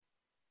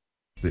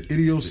The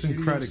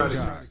Idiosyncratic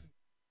Guy.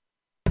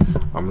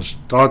 I'm going to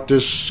start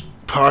this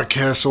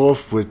podcast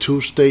off with two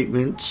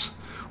statements.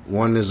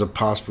 One is a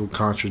possible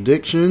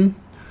contradiction.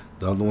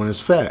 The other one is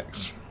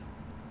facts.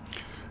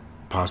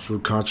 Possible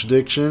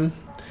contradiction.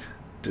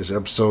 This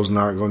episode's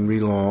not going to be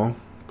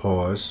long.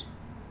 Pause.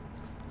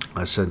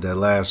 I said that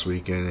last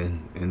week and it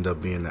ended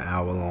up being an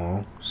hour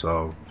long.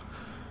 So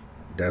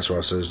that's why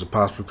I said it's a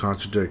possible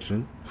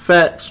contradiction.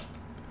 Facts.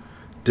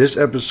 This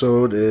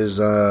episode is,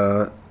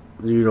 my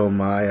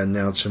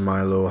announcing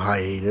my little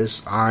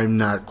hiatus. I'm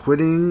not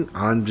quitting.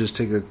 I'm just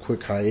taking a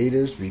quick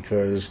hiatus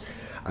because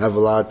I have a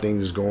lot of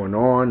things going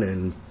on,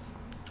 and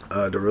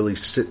to really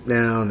sit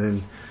down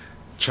and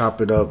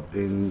chop it up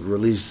and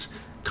release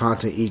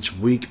content each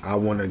week, I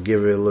want to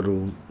give it a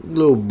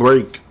little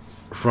break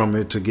from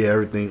it to get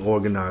everything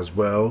organized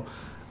well.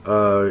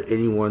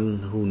 Anyone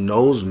who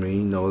knows me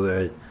know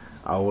that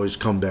I always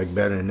come back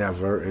better than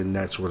ever, and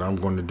that's what I'm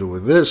going to do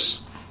with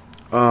this.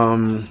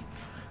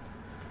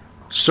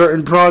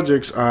 Certain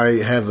projects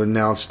I have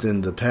announced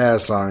in the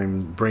past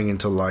I'm bringing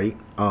to light.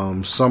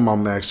 Some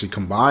I'm actually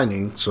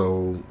combining.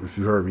 So if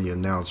you heard me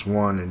announce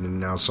one and then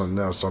announce something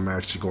else, I'm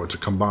actually going to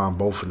combine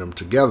both of them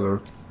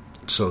together.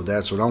 So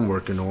that's what I'm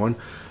working on.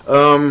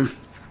 I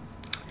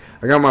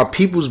got my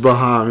peoples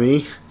behind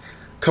me.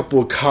 A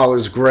couple of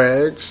college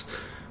grads.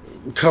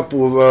 A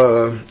couple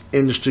of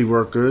industry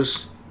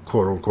workers,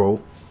 quote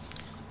unquote.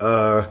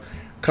 I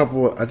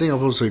think I'm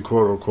supposed to say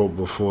quote unquote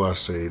before I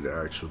say the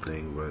actual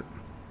thing, but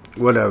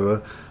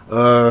whatever.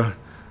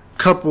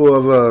 Couple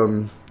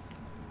of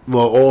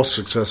all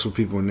successful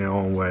people in their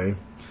own way,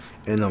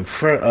 and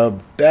a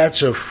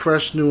batch of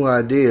fresh new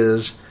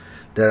ideas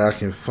that I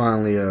can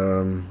finally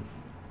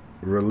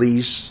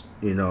release.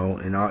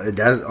 And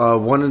that's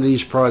one of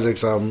these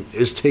projects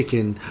is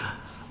taking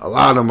a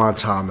lot of my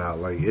time out.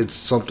 Like, it's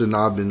something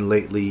I've been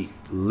lately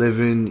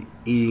living,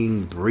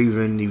 eating,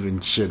 breathing, even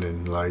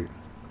shitting. Like,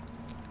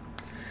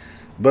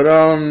 but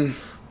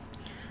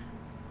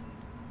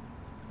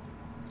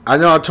I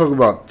know I talk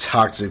about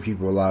toxic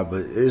people a lot,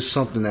 but it's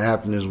something that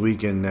happened this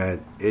weekend that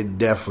it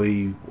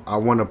definitely, I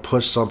want to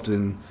push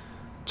something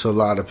to a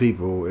lot of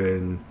people,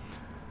 and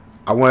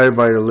I want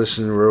everybody to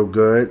listen real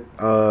good.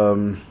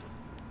 I'm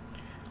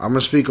going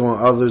to speak on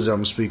others, I'm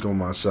going to speak on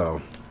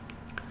myself.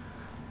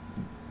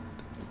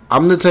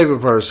 I'm the type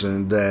of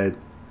person that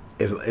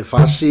if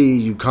I see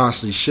you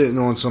constantly shitting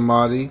on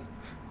somebody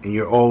and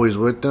you're always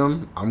with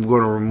them, I'm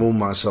going to remove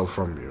myself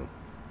from you.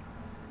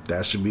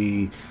 That should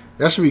be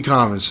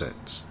common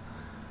sense.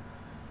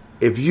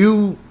 If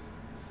you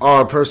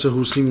are a person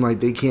who seems like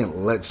they can't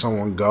let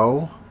someone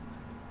go,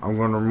 I'm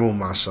going to remove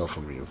myself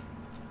from you.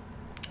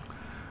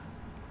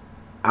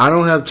 I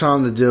don't have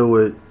time to deal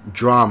with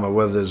drama,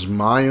 whether it's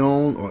my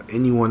own or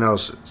anyone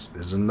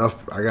else's.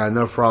 I got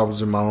enough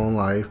problems in my own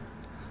life.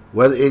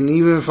 And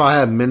even if I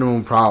have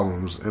minimum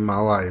problems in my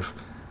life,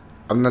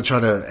 I'm not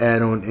trying to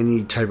add on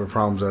any type of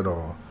problems at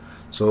all.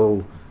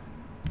 So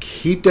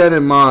keep that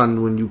in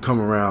mind when you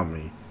come around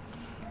me.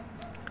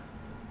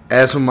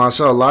 As for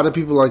myself, a lot of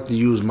people like to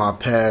use my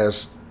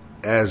past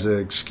as an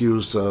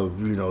excuse of,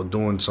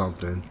 doing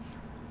something.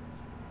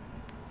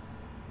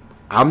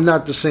 I'm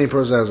not the same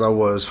person as I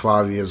was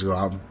 5 years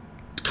ago.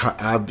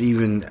 I've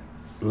even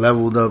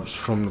leveled up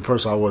from the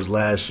person I was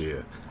last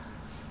year.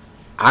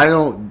 I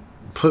don't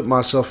put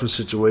myself in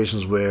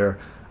situations where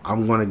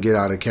I'm going to get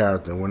out of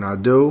character. When I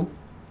do,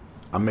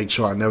 I make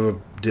sure I never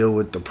deal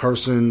with the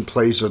person,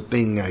 place, or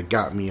thing that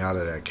got me out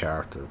of that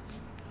character.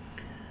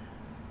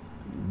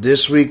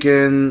 This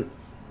weekend,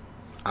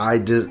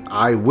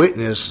 I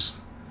witnessed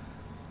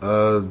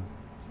a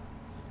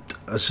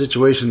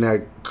situation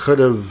that could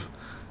have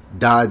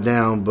died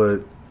down,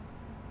 but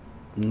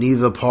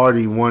neither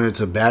party wanted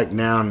to back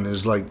down.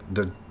 It's like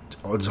the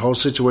whole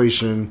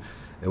situation,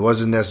 it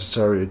wasn't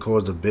necessary. It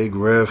caused a big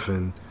rift,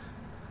 and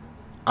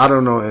I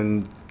don't know,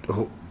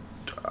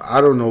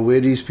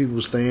 where these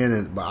people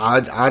stand, but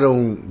I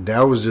don't.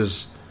 That was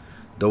just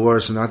the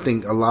worst, and I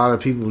think a lot of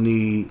people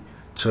need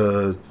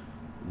to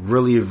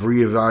really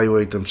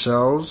reevaluate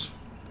themselves.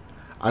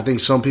 I think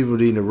some people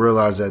need to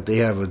realize that they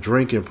have a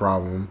drinking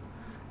problem,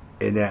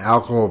 and that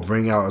alcohol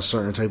bring out a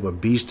certain type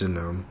of beast in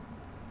them,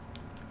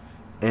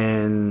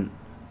 and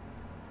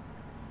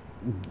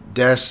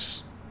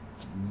that's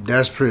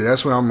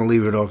where I'm gonna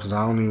leave it off, because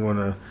I don't even want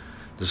to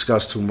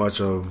discuss too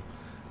much of.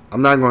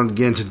 I'm not going to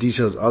get into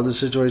details of other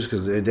situations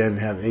because it didn't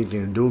have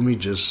anything to do with me.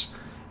 Just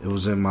it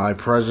was in my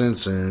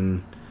presence,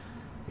 and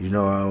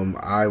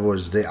I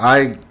was there.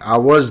 I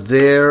was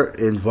there,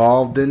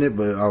 involved in it,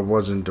 but I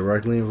wasn't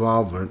directly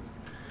involved. But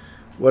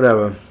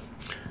whatever.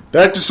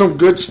 Back to some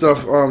good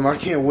stuff. I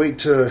can't wait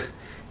to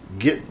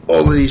get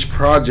all of these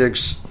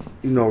projects,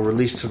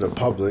 released to the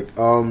public.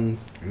 I'm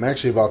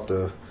actually about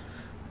to.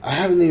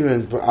 I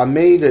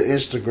made an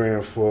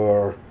Instagram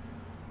for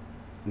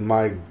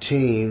my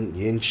team,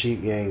 Yin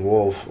Sheep Yang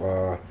Wolf,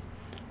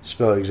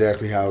 spelled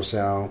exactly how it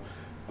sounds.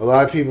 A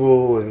lot of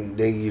people, and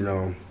they,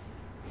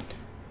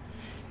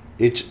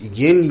 it's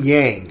yin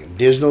yang.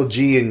 There's no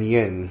G in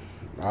yin.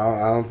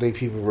 I don't think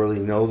people really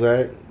know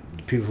that.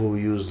 people who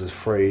use the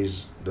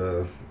phrase,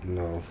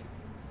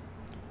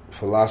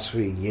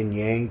 philosophy yin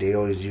yang, they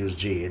always use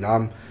G, and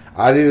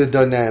I've even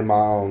done that in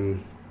my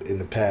in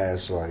the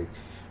past, like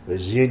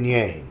it's yin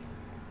yang.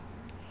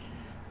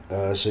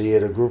 So yeah,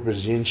 the group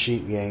is Yin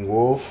Sheep Yang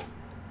Wolf.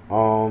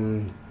 I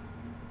mean,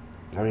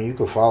 you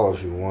can follow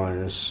if you want.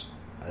 It's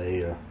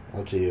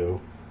up to you.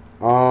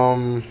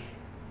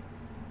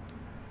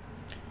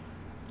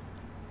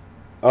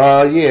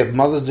 Yeah,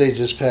 Mother's Day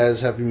just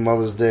passed. Happy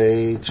Mother's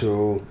Day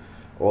to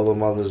all the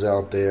mothers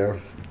out there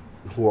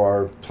who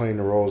are playing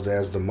the roles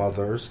as the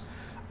mothers.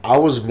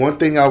 One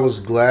thing I was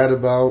glad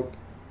about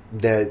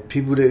that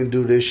people didn't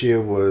do this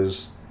year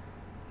was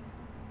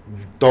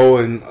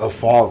throwing a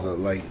father.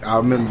 Like, I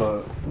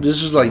remember,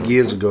 this was like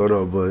years ago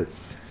though, but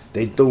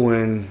they threw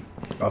in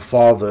a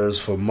fathers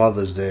for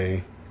Mother's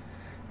Day,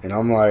 and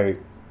I'm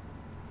like,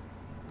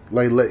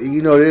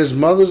 there's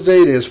Mother's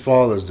Day, there's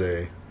Father's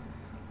Day.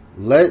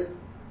 Let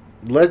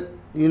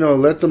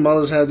the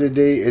mothers have their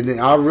day, and then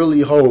I really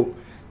hope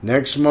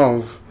next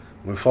month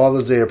when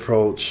Father's Day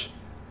approach,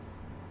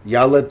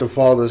 y'all let the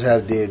fathers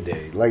have their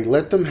day. Like,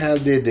 let them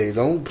have their day.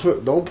 Don't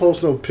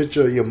post no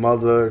picture of your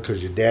mother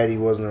because your daddy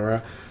wasn't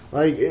around.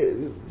 Like,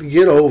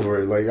 get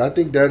over it. Like, I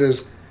think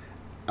that's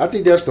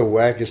the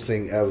wackest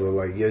thing ever.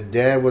 Like, your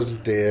dad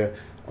wasn't there.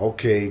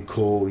 Okay,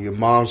 cool. Your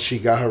mom, she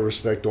got her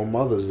respect on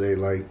Mother's Day.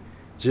 Like,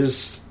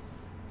 just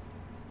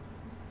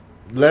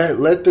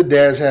let the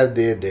dads have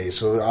their day.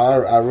 So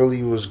I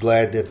really was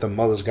glad that the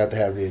mothers got to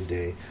have their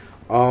day.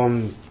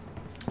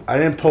 I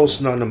didn't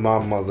post nothing to my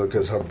mother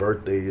because her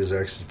birthday is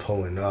actually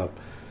pulling up.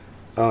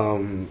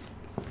 And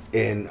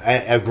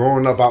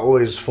growing up, I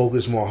always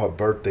focused more on her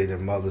birthday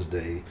than Mother's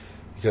Day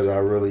because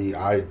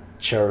I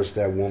cherish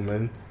that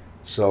woman.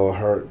 So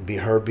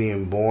her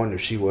being born,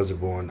 if she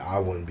wasn't born, I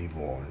wouldn't be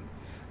born.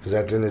 Because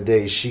at the end of the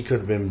day, she could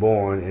have been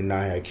born and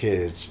not had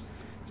kids.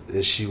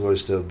 She would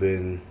still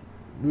been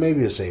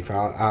maybe the same.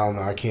 I don't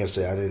know. I can't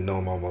say. I didn't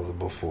know my mother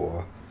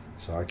before,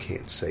 so I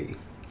can't say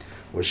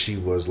what she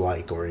was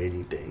like or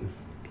anything.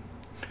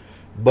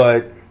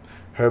 But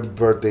her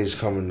birthday's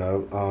coming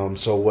up.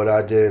 So what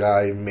I did,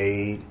 I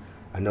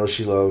know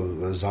she loved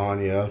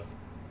lasagna,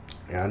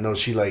 and I know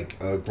she like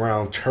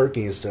ground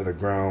turkey instead of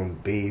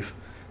ground beef.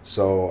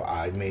 So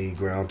I made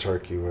ground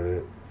turkey with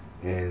it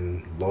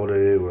and loaded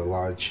it with a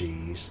lot of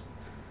cheese,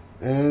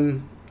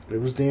 and it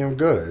was damn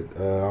good.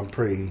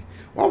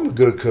 I'm a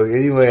good cook.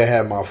 Anyway, I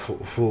have my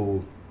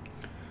food.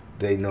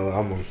 They know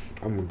I'm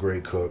a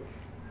great cook.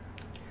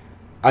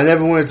 I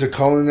never went into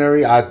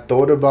culinary. I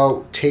thought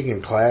about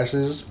taking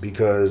classes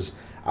because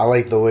I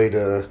like the way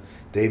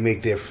they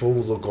make their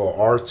food look all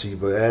artsy.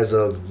 But as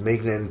of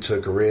making it into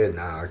a career,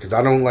 nah. Because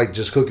I don't like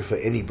just cooking for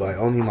anybody,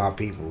 only my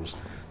peoples.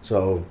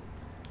 So,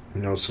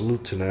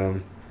 salute to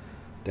them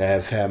that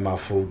have had my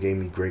food, gave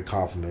me great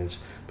compliments.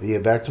 But yeah,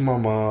 back to my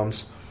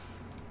mom's.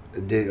 I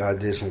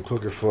did some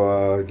cooking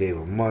for her, gave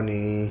her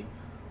money.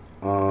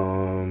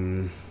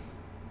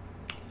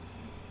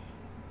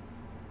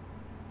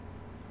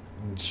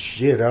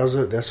 Yeah,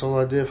 that's all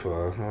I did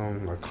for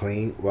her. I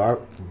cleaned.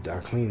 Well, I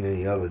cleaned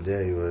any other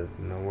day, but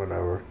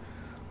whatever.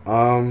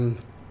 And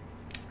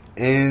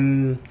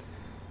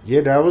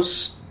yeah, that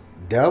was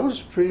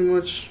pretty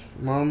much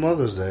my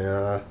Mother's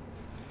Day.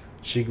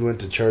 She went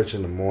to church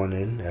in the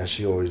morning, as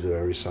she always do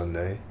every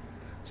Sunday.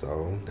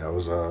 So that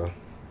was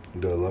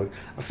good luck.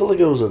 I feel like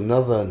it was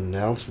another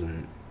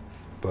announcement,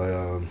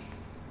 but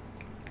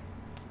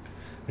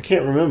I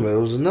can't remember. It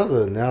was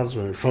another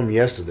announcement from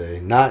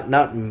yesterday. Not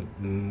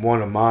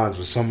one of mine,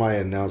 but somebody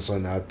announced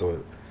something I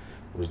thought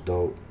was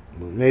dope.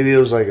 Maybe it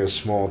was like a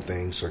small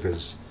thing, so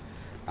because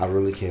I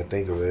really can't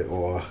think of it,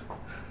 or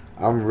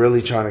I'm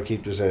really trying to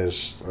keep this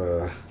as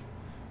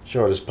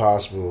short as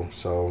possible.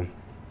 So,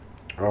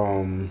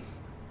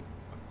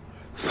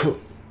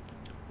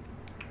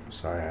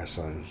 sorry, I had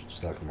something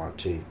stuck in my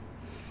teeth.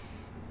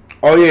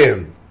 Oh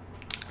yeah,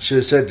 should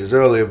have said this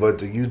earlier, but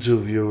the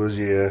YouTube viewers,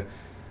 yeah,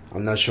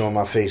 I'm not showing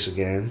my face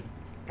again.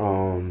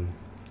 Yeah,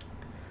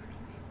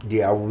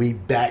 I will be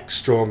back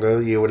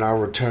stronger. Yeah, when I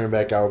return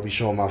back, I will be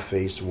showing my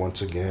face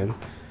once again.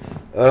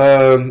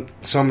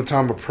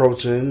 Summertime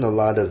approaching, a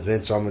lot of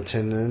events I'm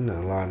attending,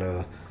 a lot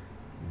of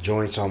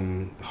joints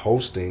I'm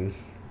hosting.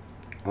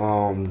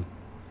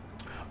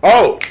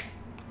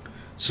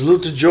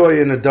 Salute to Joy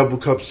in the Double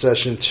Cup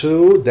Session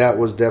 2. That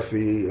was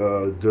definitely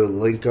a good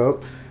link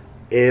up.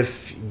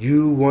 If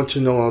you want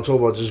to know what I'm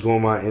talking about, just go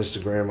on my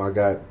Instagram. I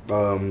got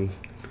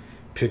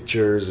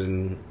pictures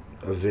and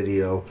a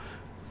video.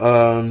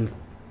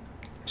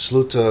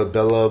 Salute to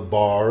Bella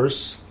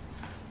Bars,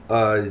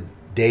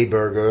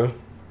 Dayburger,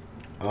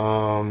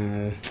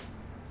 and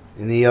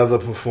the other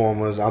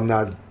performers.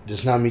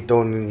 It's not me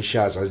throwing any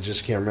shots. I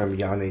just can't remember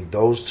y'all name.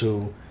 Those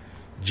two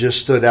just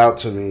stood out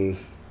to me.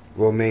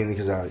 Well, mainly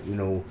because I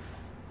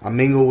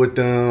mingled with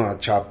them, I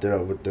chopped it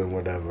up with them,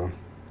 whatever.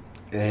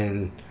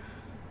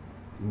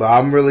 But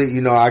I'm really,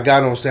 I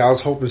got on stage. I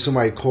was hoping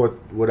somebody caught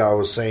what I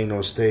was saying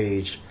on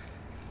stage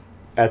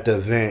at the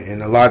event.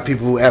 And a lot of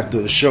people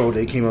after the show,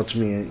 they came up to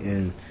me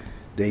and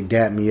they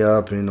dapped me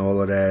up and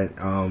all of that.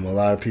 A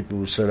lot of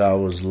people said I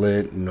was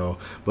lit,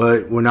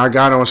 But when I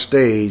got on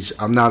stage,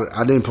 I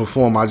didn't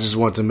perform. I just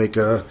wanted to make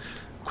a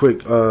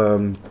quick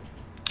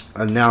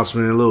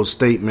announcement, a little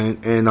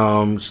statement,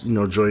 and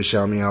Joy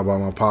shouted me out about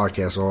my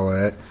podcast, all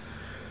that.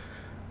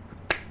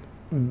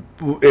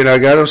 And I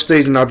got on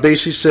stage and I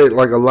basically said,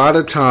 like, a lot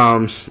of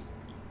times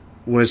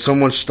when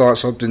someone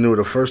starts something new,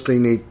 the first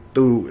thing they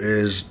do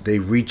is they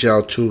reach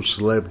out to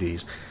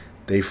celebrities.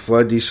 They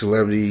flood these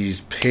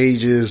celebrities'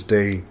 pages.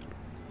 They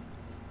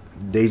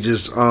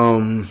just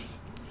whatever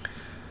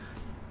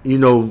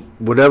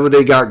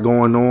they got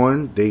going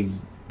on, they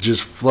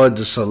just flood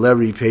the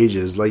celebrity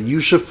pages. Like,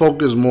 you should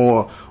focus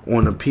more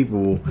on the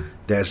people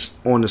that's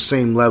on the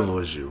same level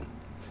as you.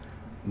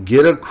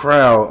 Get a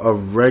crowd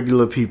of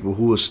regular people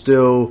who are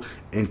still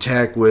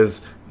intact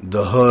with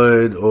the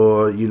hood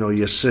or,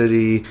 your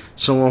city,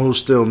 someone who's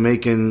still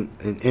making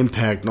an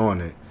impact on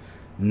it.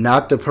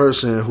 Not the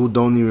person who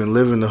don't even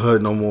live in the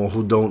hood no more,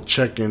 who don't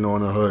check in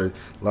on the hood.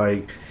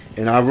 Like,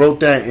 and I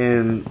wrote that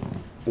in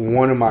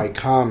one of my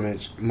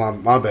comments, my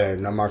bad,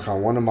 not my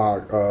comment, one of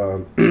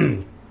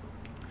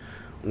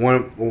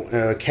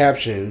my,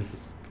 caption,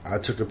 I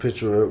took a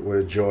picture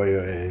with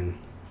Joya, and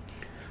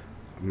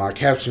my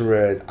caption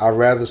read, "I'd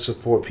rather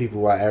support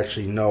people I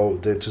actually know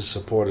than to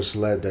support a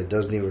celeb that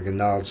doesn't even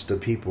acknowledge the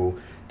people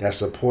that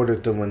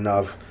supported them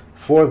enough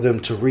for them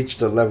to reach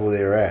the level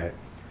they're at."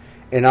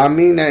 And I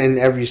mean that in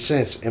every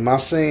sense. Am I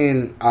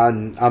saying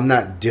I'm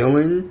not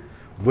dealing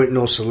with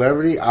no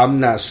celebrity? I'm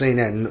not saying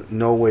that in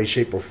no way,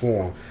 shape, or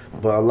form.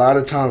 But a lot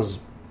of times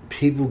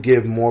people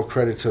give more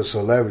credit to a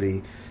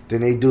celebrity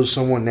than they do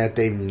someone that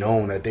they've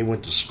known, that they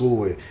went to school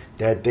with,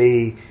 that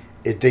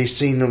if they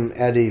seen them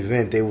at an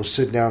event, they will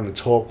sit down and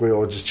talk with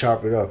or just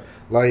chop it up.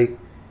 Like,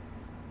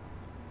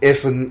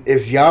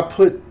 if y'all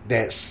put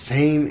that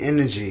same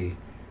energy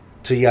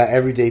to y'all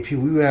everyday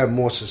people, we would have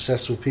more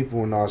successful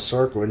people in our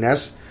circle. And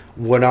that's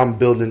what I'm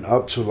building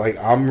up to. Like,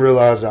 I'm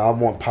realizing I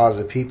want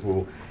positive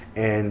people,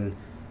 and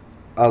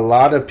a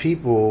lot of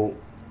people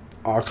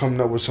are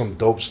coming up with some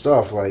dope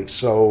stuff. Like,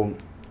 so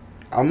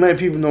I'm letting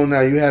people know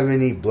now, you have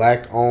any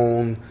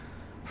black-owned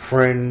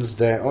friends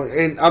that,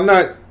 and I'm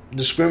not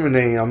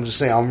discriminating, I'm just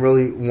saying I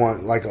really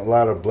want like a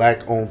lot of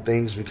black-owned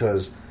things,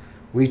 because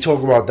we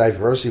talk about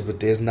diversity, but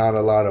there's not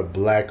a lot of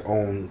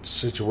black-owned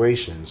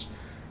situations.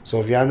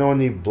 So if y'all know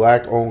any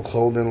black-owned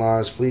clothing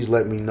lines, please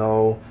let me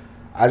know.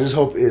 I just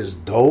hope it's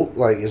dope.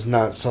 Like, it's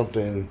not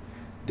something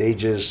they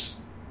just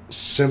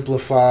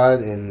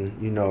simplified.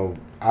 And,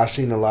 I've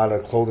seen a lot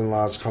of clothing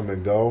lines come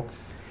and go.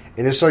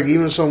 And it's like,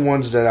 even some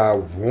ones that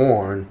I've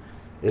worn,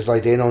 it's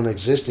like they don't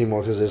exist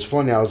anymore. Because it's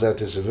funny, I was at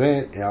this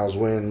event and I was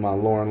wearing my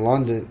Lauren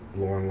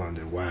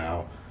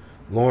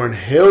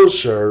Hill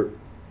shirt.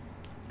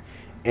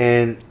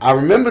 And I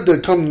remembered the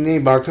company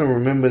name, but I couldn't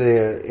remember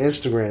their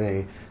Instagram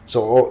name.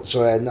 So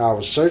I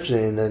was searching,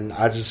 and then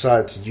I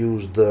decided to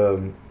use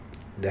the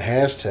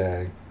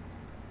hashtag.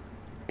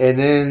 And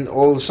then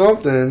all of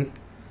something,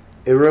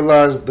 it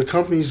realized the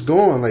company's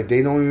gone. Like,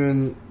 they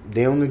don't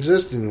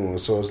exist anymore.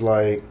 So it's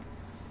like,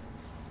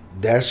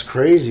 that's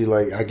crazy.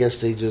 Like, I guess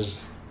they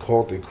just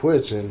called it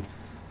quits. And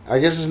I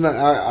guess it's not,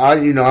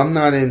 I'm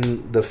not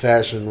in the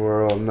fashion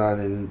world. I'm not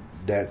in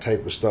that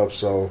type of stuff.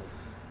 So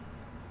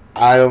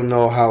I don't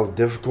know how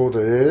difficult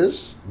it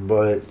is,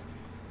 but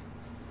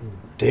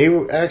they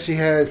actually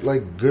had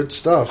like good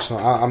stuff. So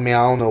I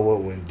don't know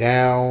what went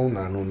down.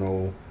 I don't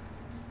know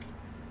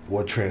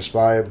what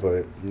transpired,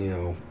 but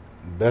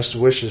best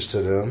wishes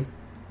to them.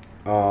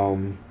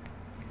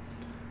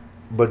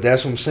 But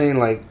that's what I'm saying.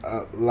 Like,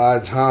 a lot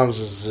of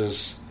times it's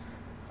just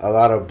a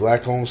lot of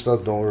black-owned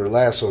stuff don't really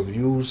last. So if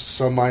you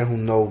somebody who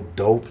know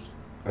dope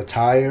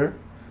attire,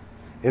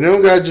 and it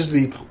don't gotta just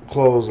be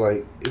clothes.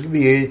 Like, it could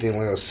be anything,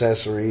 like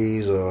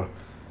accessories or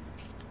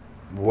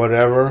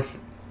whatever.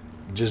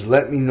 Just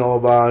let me know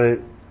about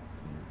it.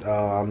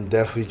 I'm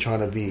definitely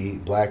trying to be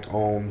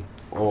black-owned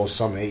or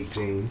some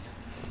 18.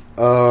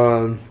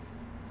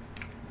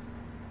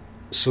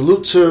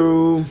 Salute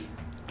to,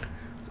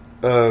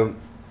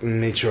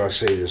 make sure I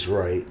say this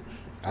right.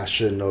 I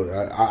should know.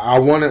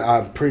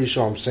 I'm pretty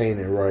sure I'm saying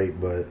it right,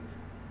 but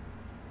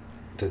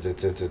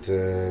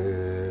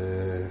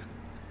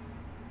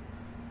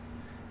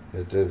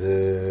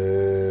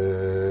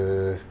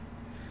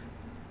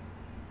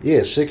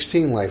yeah,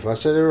 16 Life. I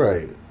said it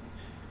right.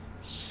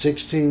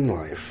 16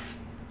 Life.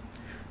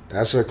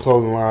 That's a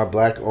clothing line,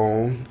 black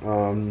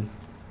owned.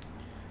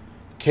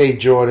 K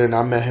Jordan,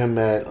 I met him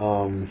at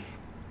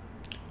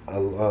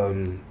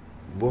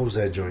what was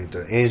that joint?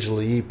 The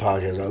Angela Yee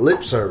podcast,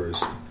 Lip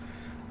Service.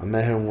 I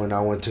met him when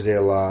I went to their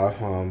live.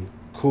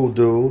 Cool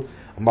dude.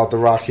 I'm about to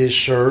rock his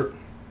shirt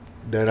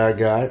that I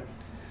got.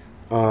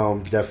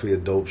 Definitely a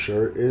dope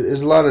shirt.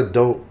 There's a lot of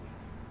dope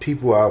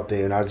people out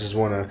there, and I just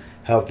want to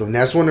help them.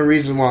 That's one of the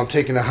reasons why I'm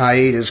taking a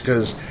hiatus,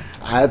 because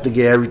I have to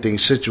get everything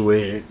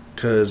situated,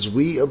 because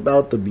we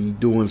about to be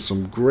doing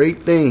some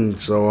great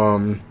things.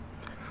 So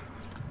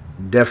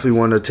definitely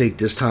want to take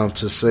this time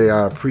to say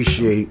I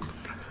appreciate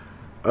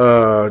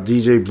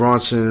DJ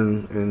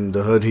Bronson and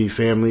the Hood Heat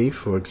family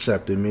for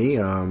accepting me.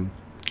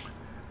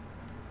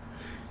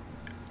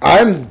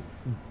 I'm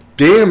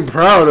damn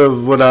proud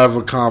of what I've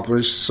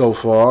accomplished so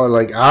far.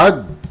 Like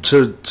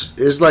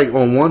it's like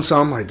on one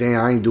side I'm like, dang,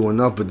 I ain't doing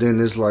enough, but then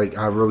it's like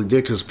I really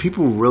did because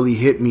people really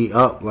hit me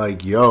up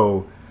like,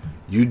 yo,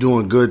 you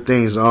doing good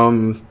things.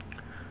 Yeah,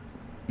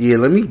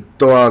 let me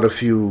throw out a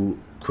few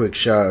quick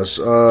shots.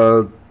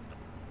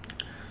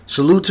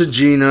 Salute to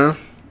Gina.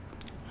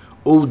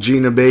 Oh,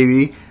 Gina,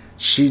 baby.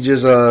 She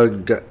just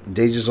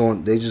they just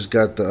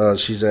got the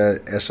she's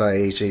at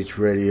SIHH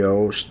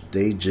Radio.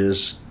 They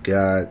just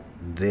got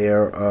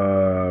their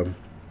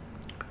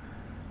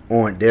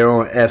they're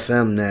on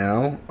FM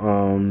now.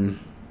 Let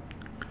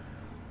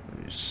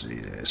me see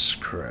this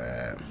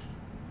crap.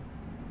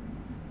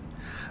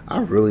 I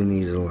really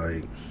need to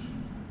like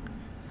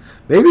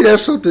maybe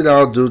that's something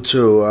I'll do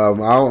too.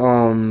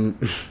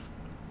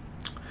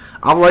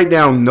 I'll write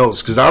down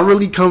notes because I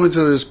really come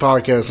into this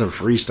podcast and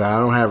freestyle. I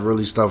don't have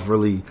really stuff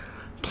really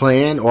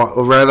planned,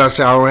 or rather I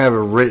say I don't have it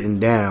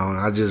written down.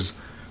 I just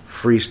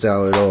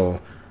freestyle it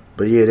all.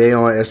 But yeah, they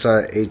on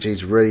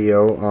SIHH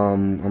Radio.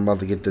 I'm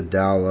about to get the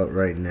dial up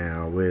right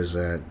now. Where's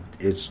that?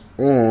 It's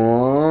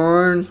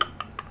on.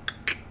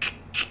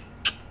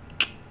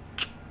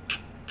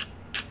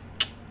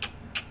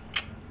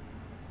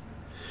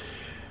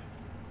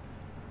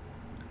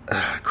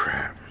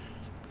 Crap.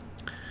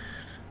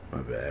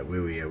 My bad.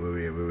 Where we at?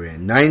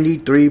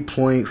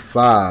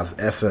 93.5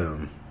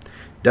 FM.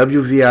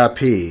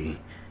 WVIP.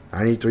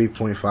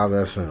 93.5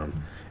 FM.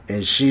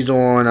 And she's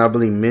on, I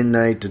believe,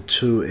 midnight to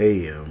 2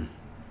 a.m.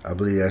 I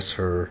believe that's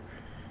her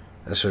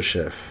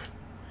shift.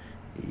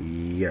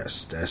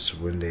 Yes, that's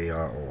when they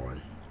are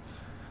on.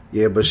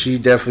 Yeah, but she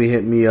definitely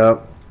hit me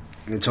up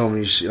and told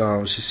me she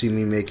see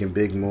me making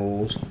big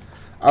moves.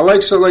 I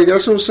like so like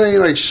that's what I'm saying.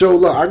 Like show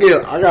love. I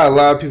got a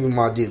lot of people in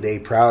my DM. They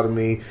proud of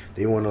me.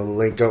 They want to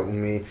link up with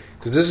me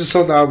because this is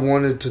something I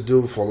wanted to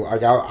do for.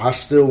 Like I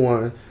still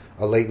want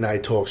a late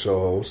night talk show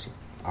host.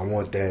 I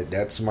want that.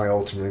 That's my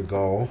ultimate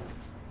goal.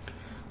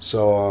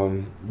 So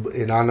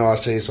and I know I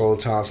say this all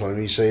the time. So let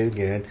me say it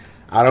again.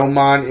 I don't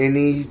mind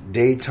any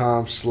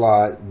daytime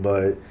slot,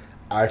 but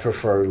I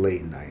prefer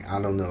late night.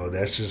 I don't know.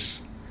 That's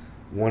just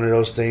one of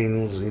those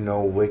things,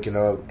 waking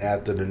up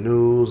after the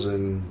news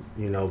and,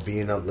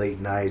 being up late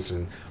nights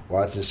and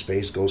watching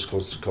Space Ghost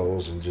Coast to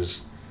Coast and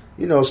just,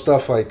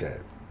 stuff like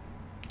that.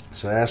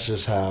 So that's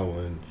just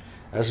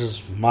that's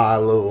just my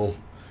little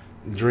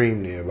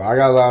dream there. But I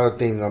got a lot of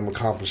things I'm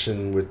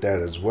accomplishing with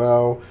that as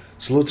well.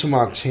 Salute to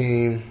my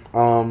team.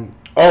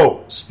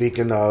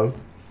 Speaking of,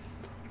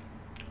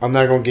 I'm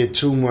not going to get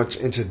too much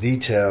into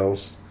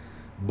details,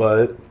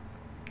 but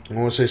I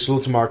want to say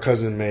salute to my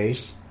cousin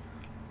Mace,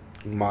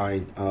 my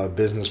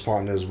business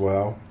partner as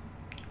well.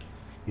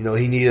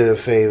 He needed a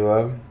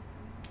favor.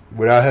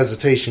 Without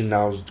hesitation,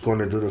 I was going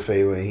to do the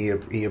favor, and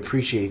he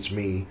appreciates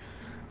me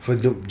for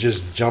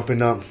just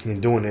jumping up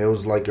and doing it. It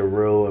was like a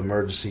real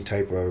emergency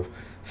type of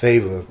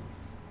favor.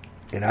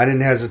 And I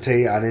didn't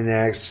hesitate. I didn't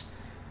ask,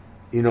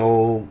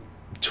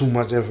 too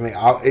much information.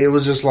 It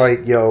was just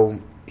like, yo,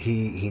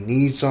 he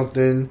needs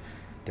something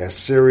that's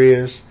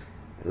serious.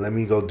 Let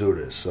me go do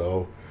this.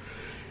 So,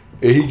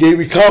 and he gave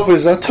me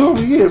confidence. I told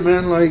him, yeah,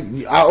 man, like,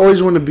 I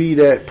always want to be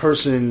that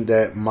person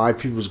that my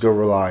people's going to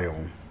rely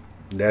on.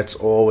 That's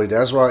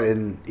why,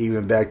 and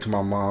even back to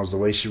my mom's, the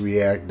way she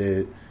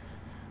reacted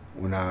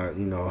when I,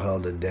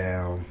 held it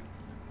down,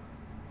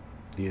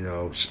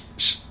 it's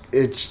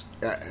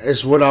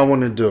what I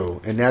want to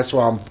do. And that's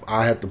why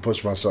I have to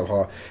push myself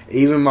hard.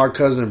 Even my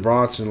cousin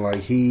Bronson,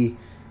 like, he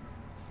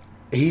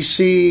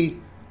see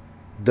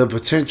the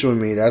potential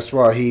in me. That's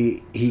why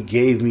he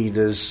gave me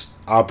this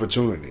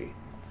opportunity.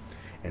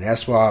 And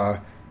that's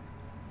why,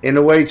 in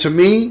a way, to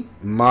me,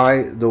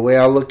 the way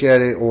I look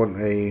at it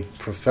on a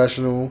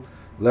professional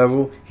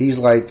level, he's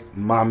like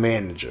my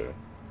manager.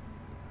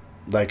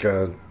 Like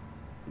a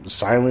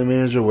silent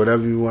manager,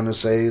 whatever you want to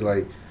say.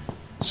 Like,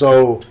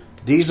 so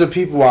these are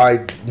people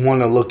I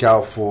want to look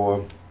out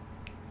for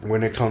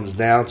when it comes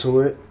down to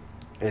it.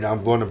 And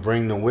I'm going to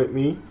bring them with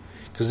me.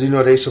 Because,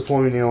 they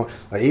support me.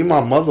 Like, even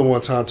my mother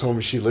one time told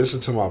me she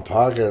listened to my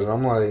podcast.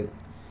 I'm like,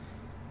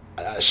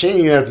 she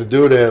didn't even have to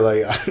do that.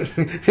 Like,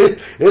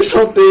 there's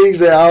some things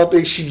that I don't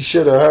think she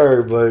should have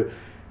heard. But,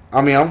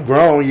 I mean, I'm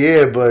grown,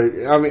 yeah. But,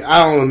 I mean,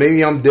 I don't know.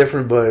 Maybe I'm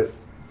different, but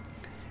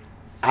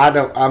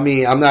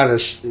I'm not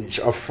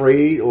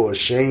afraid or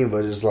ashamed.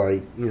 But it's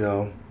like,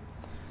 no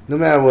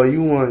matter what,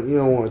 you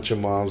don't want your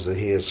moms to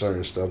hear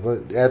certain stuff.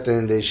 But at the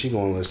end of the day, she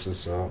going to listen,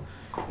 so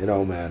it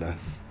don't matter.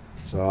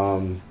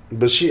 So,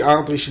 but I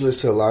don't think she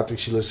listens to a lot. I think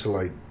she listens to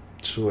like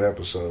 2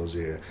 episodes,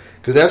 yeah.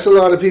 Because that's a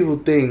lot of people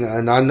think,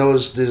 and I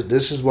noticed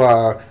this is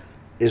why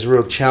it's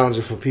real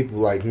challenging for people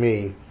like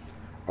me.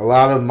 A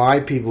lot of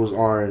my peoples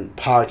aren't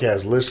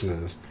podcast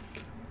listeners.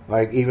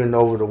 Like, even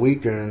over the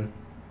weekend,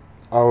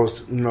 I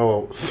was,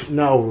 not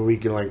over the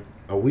weekend, like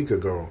a week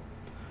ago,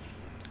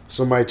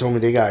 somebody told me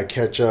they got to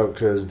catch up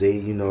because they,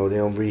 they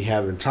don't be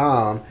having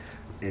time.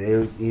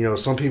 And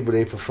some people,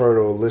 they prefer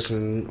to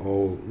listen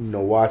or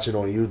watch it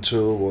on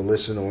YouTube or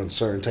listen on a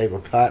certain type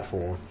of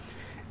platform.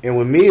 And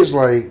with me, it's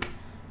like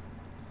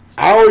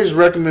I always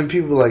recommend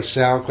people like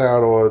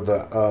SoundCloud or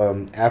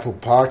the Apple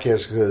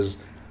Podcast because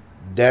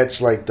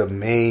that's like their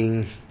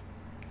main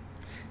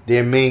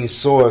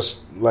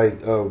source,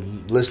 like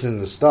listening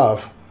to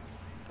stuff.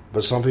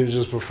 But some people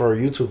just prefer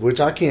YouTube, which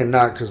I can't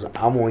knock because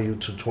I'm on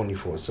YouTube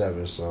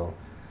 24/7, so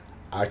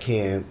I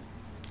can't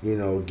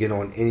get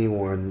on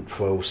anyone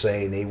for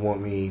saying they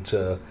want me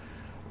to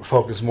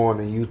focus more on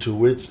the YouTube,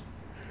 which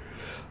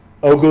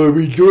I'm going to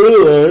be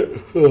doing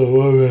that. Oh,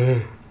 my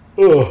bad.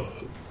 Oh,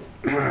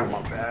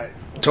 my bad.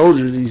 Told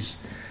you these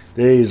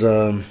days,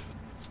 they're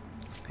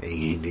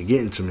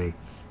getting to me.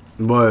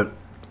 But,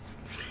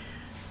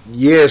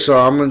 yeah, so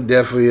I'm going to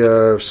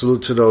definitely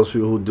salute to those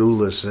people who do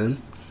listen.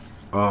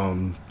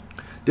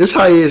 This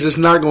hiatus is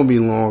not going to be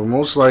long.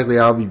 Most likely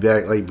I'll be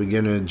back like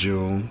beginning of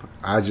June.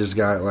 I just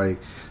got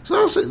so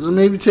I'll say,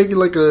 maybe take it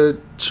like a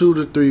 2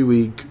 to 3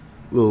 week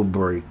little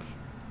break.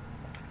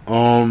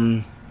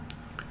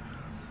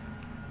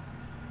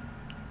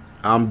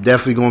 I'm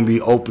definitely going to be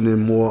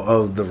opening more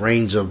of the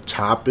range of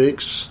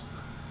topics.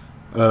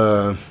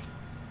 A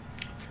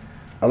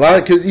lot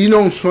of, cause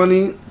it's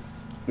funny,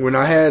 when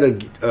I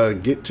had a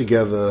get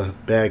together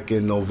back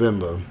in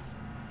November,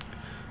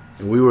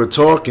 and we were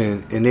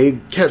talking, and they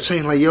kept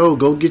saying like, "Yo,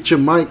 go get your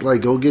mic,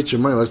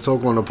 let's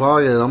talk on the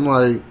podcast." I'm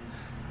like,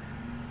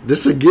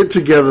 this a get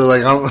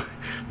together,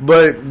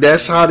 but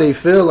that's how they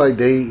feel, like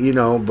they,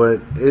 but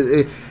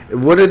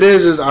what it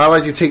is I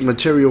like to take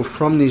material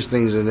from these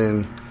things and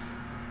then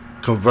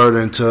convert it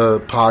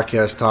into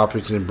podcast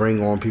topics and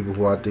bring on people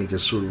who I think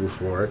is suitable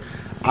for it.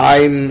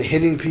 I'm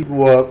hitting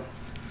people up.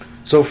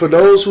 So for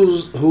those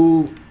who's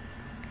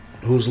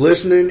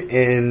listening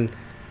and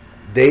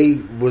they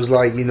was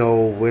like,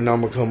 when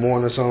I'm gonna come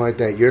on or something like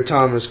that, your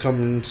time is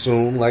coming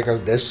soon.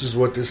 This is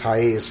what this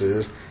hiatus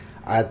is.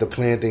 I have to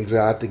plan things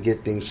out. I have to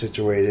get things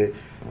situated.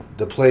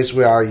 The place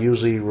where I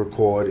usually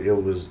record,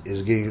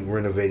 is getting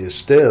renovated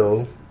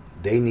still.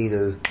 They need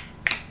to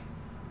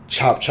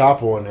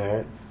chop on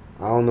that.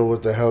 I don't know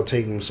what the hell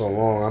taking them so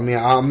long. I mean,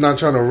 I'm not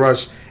trying to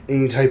rush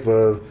any type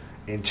of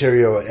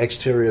interior or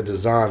exterior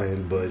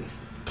designing, but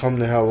come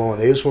the hell on.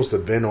 They were supposed to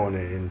have been on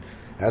it, and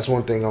that's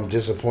one thing I'm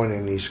disappointed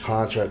in these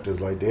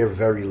contractors. Like, they're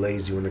very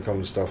lazy when it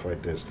comes to stuff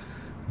like this.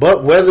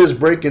 But weather's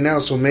breaking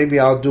out, so maybe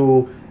I'll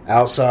do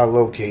outside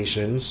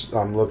locations.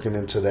 I'm looking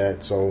into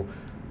that. So,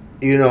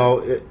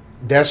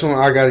 that's when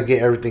I got to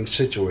get everything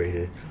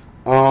situated.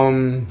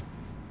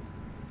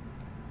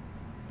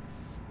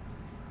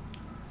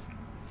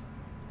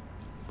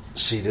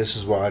 See, this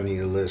is why I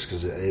need a list,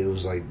 because it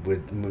was like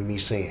with me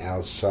saying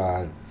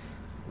outside,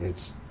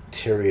 it's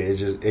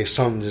interior.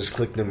 Something just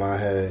clicked in my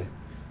head.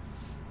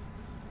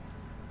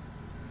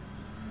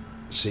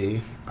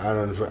 See, I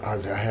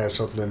had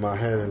something in my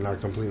head and I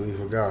completely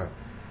forgot.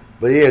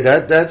 But yeah,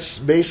 that's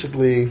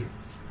basically.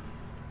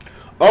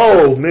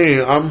 Oh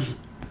man, I'm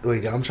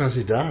trying to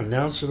see. Did I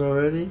announce it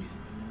already?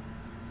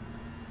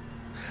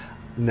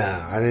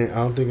 Nah, I didn't. I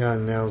don't think I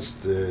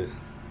announced it.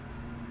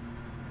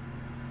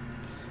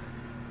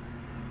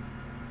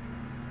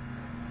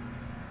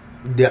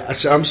 Yeah,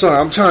 I'm sorry.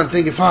 I'm trying to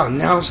think if I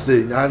announced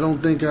it. I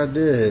don't think I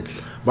did.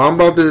 But I'm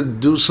about to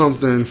do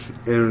something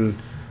in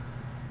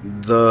I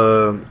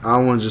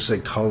don't want to just say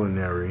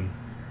culinary,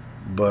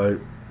 but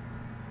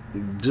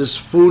just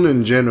food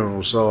in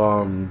general.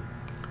 So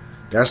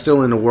that's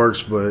still in the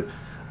works. But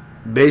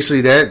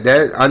basically,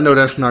 that I know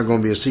that's not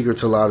going to be a secret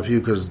to a lot of you,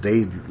 because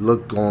they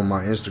look on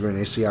my Instagram.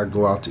 They see I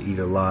go out to eat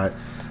a lot,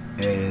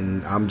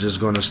 and I'm just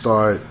going to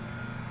start,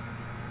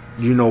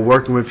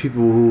 working with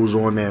people who's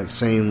on that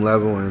same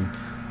level and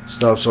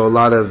stuff. So a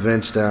lot of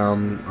events that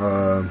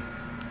I'm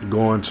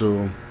going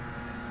to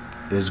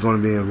is going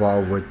to be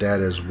involved with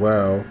that as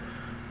well.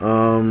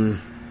 I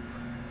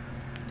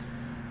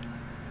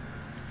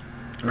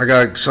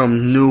got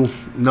some new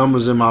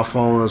numbers in my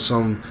phone, or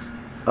some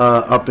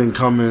up and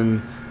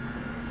coming.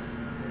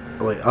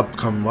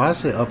 Upcoming. Why I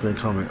say up and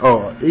coming?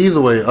 Oh,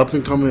 either way,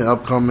 upcoming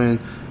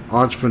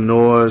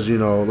entrepreneurs.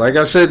 Like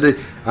I said,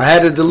 I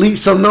had to delete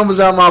some numbers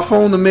out of my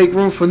phone to make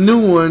room for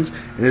new ones,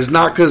 and it's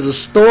not because the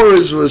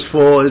storage was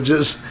full. It's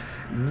just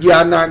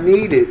y'all not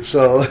needed.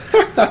 So,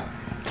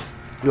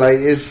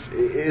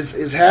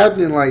 it's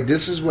happening. Like,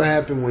 this is what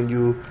happened when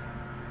you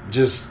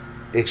just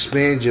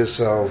expand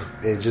yourself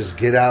and just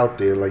get out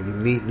there. Like, you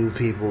meet new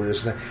people. And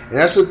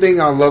that's the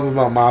thing I love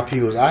about my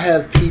peoples. I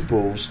have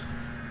peoples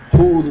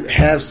who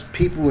have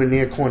people in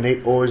their corner.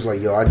 They always like,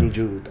 yo, I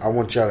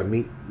want y'all to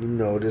meet,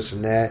 this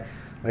and that.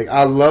 Like,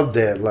 I love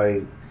that.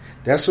 Like,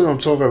 that's what I'm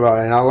talking about.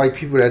 And I like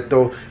people that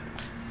throw.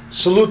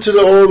 Salute to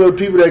all the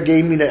people that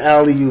gave me the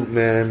alley-oop,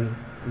 man.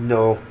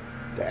 The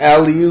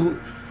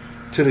alley-oop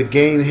to the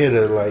game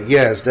hitter. Like,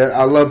 yes,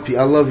 I love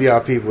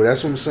y'all people.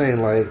 That's what I'm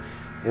saying. Like,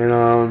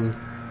 and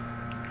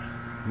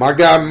my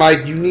guy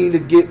Mike, you need to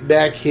get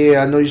back here.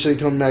 I know you said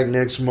come back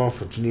next month,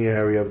 but you need to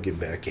hurry up, get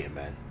back here,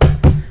 man.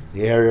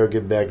 You hurry up,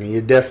 get back, and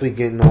you're definitely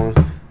getting on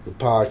the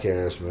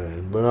podcast,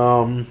 man.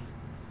 But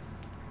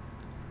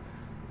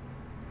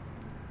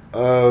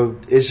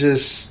it's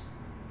just,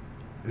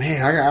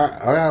 man, I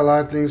got a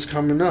lot of things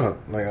coming up.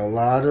 Like, a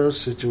lot of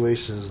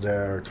situations that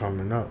are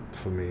coming up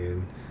for me,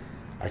 and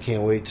I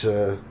can't wait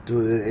to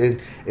do it.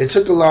 It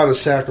took a lot of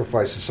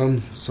sacrifices,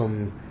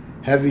 some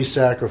heavy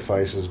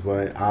sacrifices,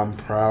 but I'm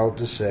proud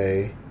to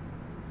say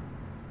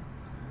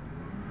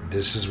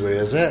this is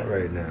where it's at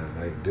right now.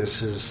 Like,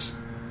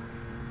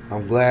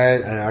 I'm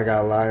glad, and I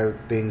got a lot of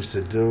things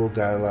to do,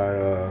 got a lot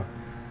of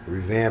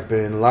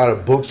revamping, a lot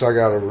of books I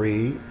got to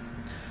read.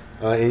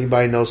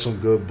 Anybody know some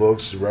good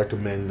books,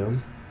 recommend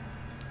them.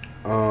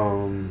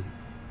 Man,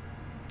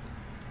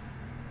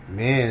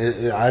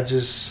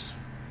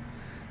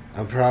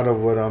 I'm proud of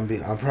what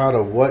I'm proud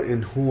of what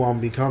and who I'm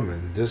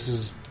becoming.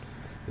 This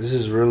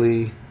is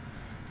really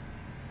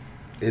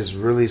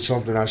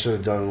something I should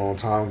have done a long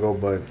time ago,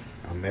 but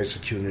I'm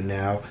executing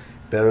now.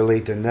 Better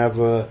late than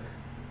never.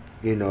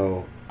 You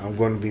know, I'm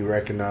going to be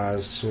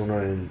recognized sooner,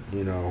 and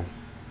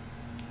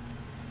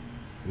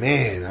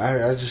man,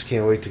 I just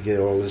can't wait to get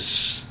all of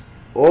this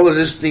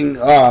thing.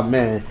 Oh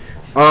man,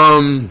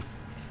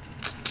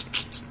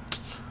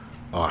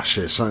 oh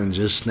shit, something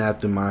just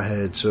snapped in my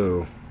head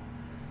too.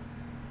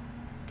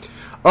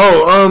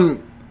 Oh,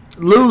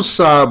 little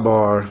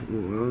sidebar, a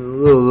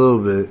little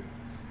bit.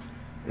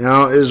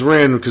 It's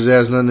random because it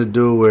has nothing to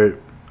do with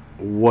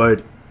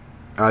what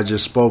I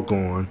just spoke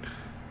on.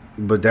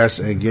 But that's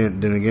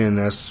then again,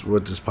 that's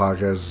what this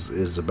podcast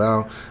is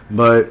about.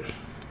 But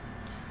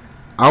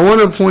I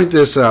want to point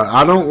this out.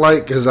 I don't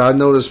like, because I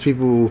notice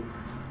people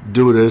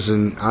do this,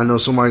 and I know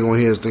somebody gonna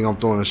hear this thing. I'm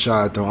throwing a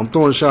shot at them. I'm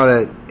throwing a shot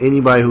at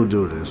anybody who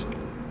do this.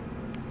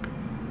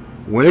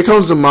 When it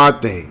comes to my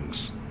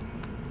things,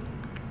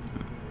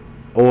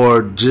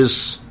 or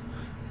just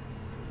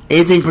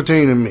anything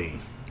pertaining to me,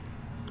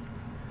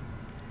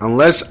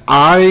 unless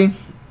I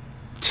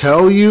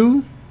tell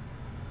you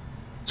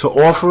to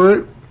offer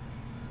it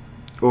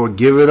or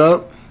give it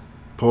up,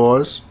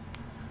 pause,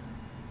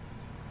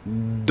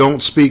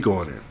 don't speak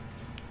on it.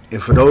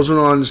 And for those who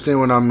don't understand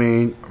what I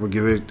mean, I'm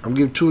gonna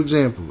give 2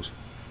 examples.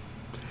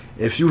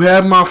 If you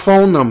have my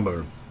phone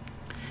number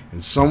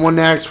and someone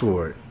asks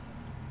for it,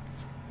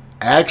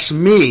 ask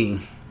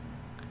me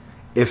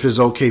if it's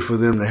okay for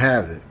them to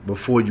have it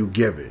before you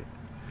give it.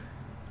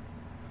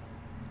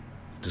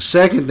 The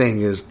second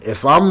thing is,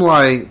 if I'm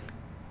like,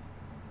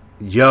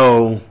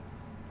 yo,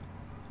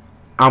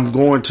 I'm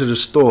going to the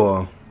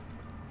store,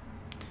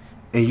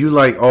 and you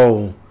like,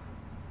 oh,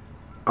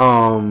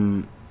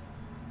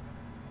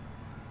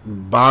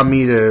 buy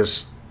me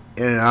this,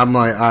 and I'm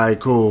like, all right,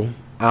 cool,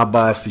 I'll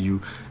buy it for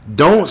you.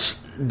 Don't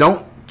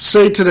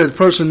say to the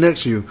person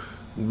next to you,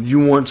 you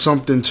want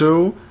something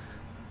too.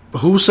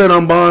 Who said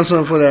I'm buying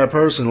something for that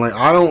person? Like,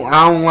 I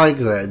don't like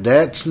that.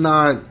 That's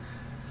not.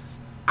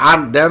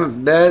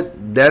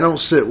 That don't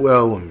sit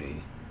well with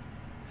me.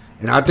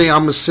 And I think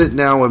I'm gonna sit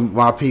down with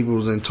my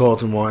peoples and talk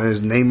to them,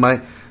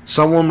 and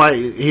someone might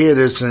hear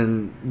this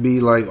and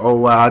be like, "Oh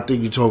wow, I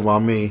think you talking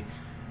about me."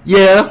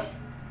 Yeah,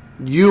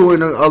 you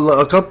and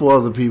a couple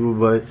other people,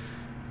 but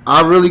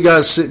I really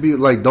gotta be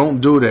like, don't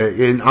do that.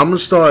 And I'm gonna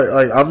start,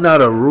 like, I'm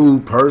not a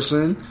rude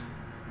person,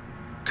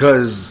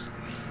 cause,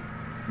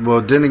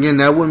 well, then again,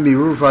 that wouldn't be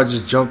rude if I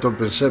just jumped up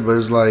and said, but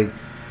it's like,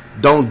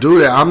 don't do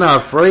that. I'm not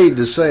afraid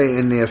to say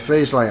in their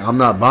face, like, I'm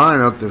not buying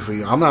nothing for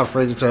you. I'm not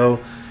afraid to tell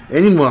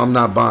anyone I'm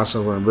not buying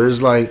something. But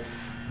it's like,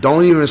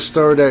 don't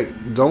stir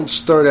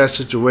that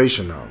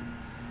situation up.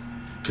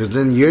 Because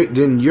then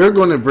you're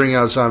going to bring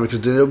out something, because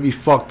then it'll be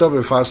fucked up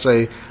if I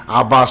say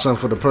I'll buy something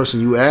for the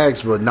person you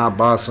asked, but not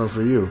buy something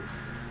for you.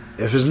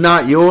 If it's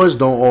not yours,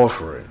 don't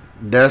offer it.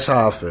 That's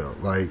how I feel.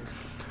 Like,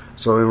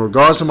 so in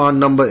regards to my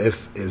number,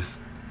 if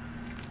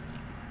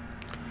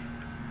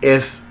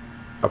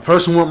a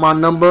person want my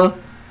number,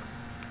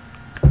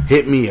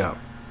 hit me up.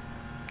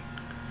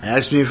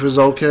 Ask me if it's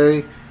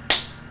okay,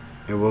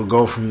 and we'll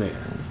go from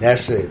there.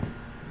 That's it.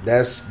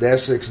 That's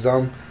it. Because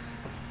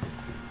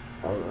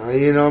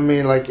you know what I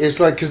mean? Like, it's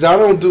like, because I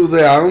don't do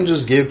that. I don't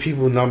just give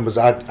people numbers.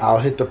 I'll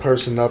hit the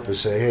person up and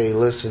say, hey,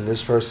 listen,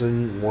 this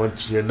person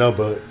wants your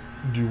number.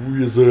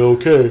 You say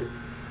okay?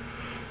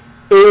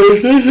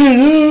 They say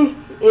no.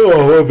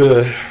 Oh, my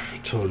bad.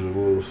 Told you the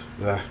rules.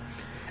 And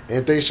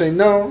if they say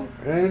no,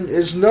 and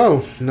it's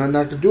no. Nothing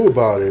I can do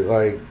about it.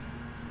 Like,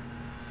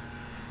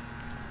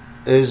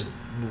 it's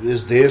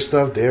their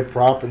stuff, their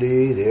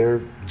property,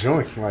 their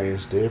joint. Like,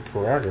 it's their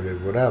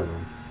prerogative, whatever.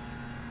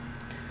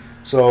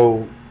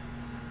 So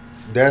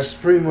that's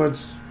pretty much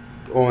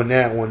on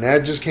that one. That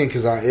just came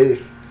because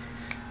it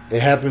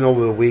happened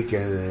over the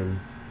weekend, and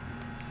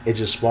it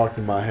just sparked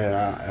in my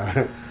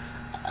head.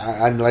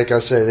 I like I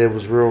said, it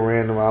was real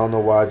random. I don't know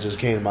why it just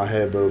came in my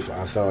head, but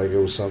I felt like it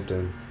was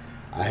something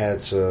I had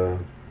to,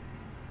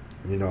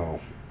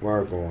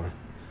 work on.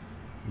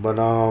 But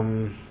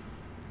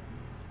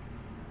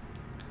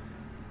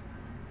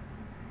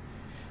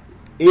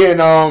yeah,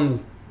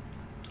 and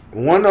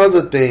one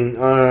other thing,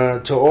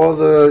 to all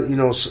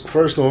the,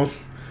 first off,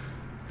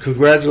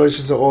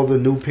 congratulations to all the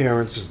new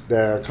parents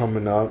that are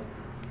coming up.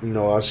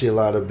 I see a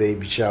lot of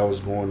baby showers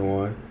going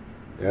on.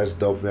 That's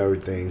dope and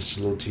everything.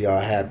 Salute to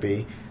y'all.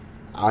 Happy.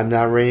 I'm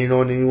not raining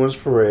on anyone's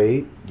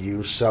parade.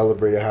 You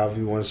celebrate it however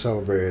you want to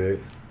celebrate it.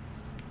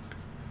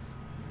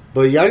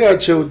 But y'all gotta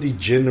chill with the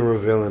gender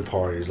revealing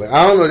parties. Like,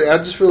 I don't know. I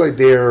just feel like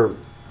they're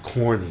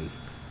corny.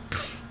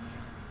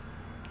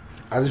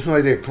 I just feel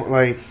like they're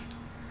like,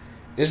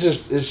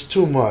 it's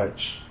too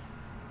much.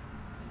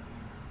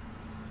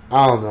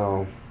 I don't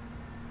know.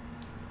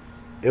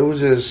 It was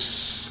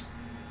just,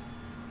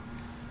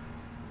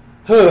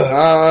 I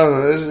don't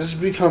know. It's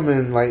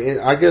becoming like,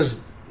 I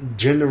guess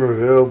gender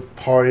reveal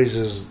parties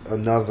is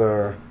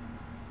another.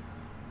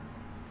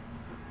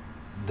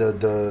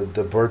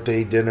 The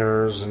birthday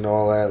dinners and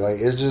all that,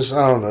 like, it's just,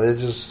 I don't know.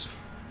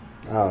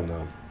 I don't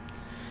know.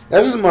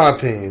 That's just my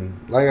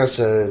opinion. Like I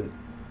said,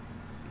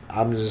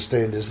 I'm just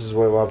saying this is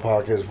what my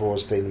podcast is for,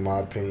 stating my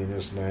opinion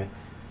this night.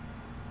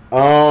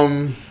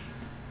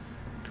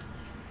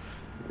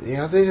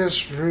 Yeah, I think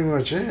that's pretty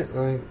much it.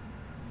 Like,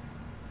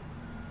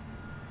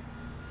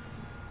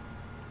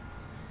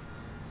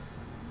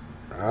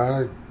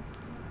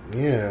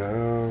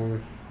 yeah,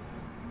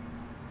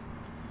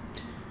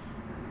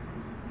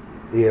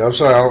 I'm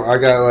sorry. I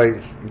got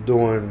like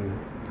doing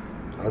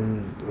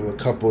a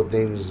couple of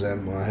things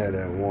in my head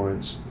at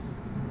once,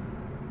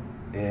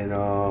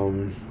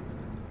 and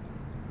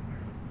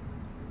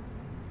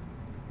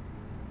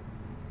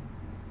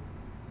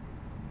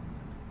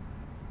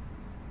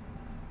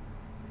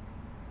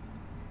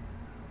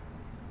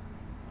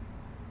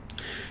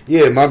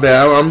yeah, my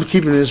bad. I'm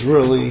keeping this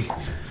really.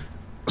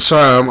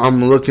 Sorry,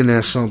 I'm looking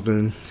at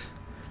something,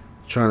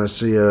 trying to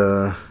see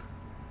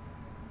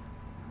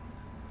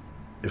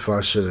if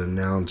I should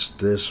announce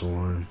this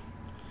one,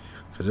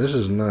 because this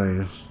is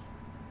nice.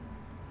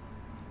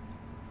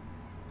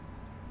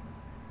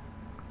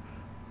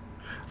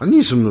 I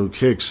need some new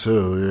kicks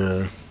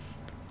too.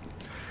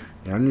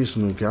 Yeah, I need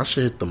some new kicks. I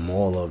should hit the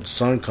mall up. The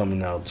sun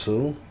coming out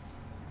too.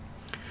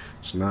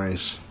 It's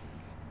nice.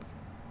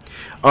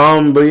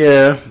 But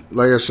yeah,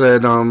 like I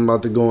said, I'm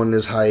about to go on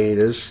this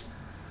hiatus.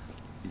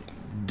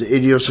 The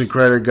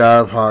Idiosyncratic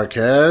Guy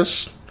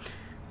podcast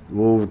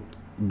will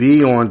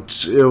be on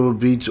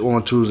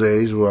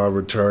Tuesdays, where I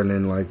return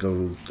in like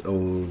a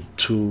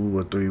 2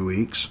 or 3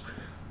 weeks.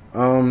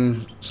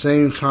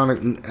 Same kind of,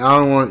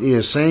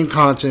 same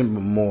content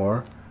but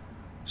more.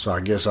 So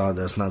I guess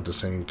that's not the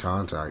same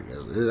content. I guess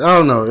I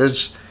don't know.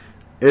 It's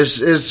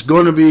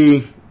going to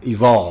be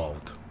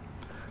evolved.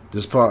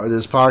 This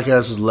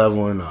podcast is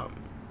leveling up.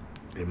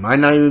 It might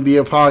not even be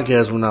a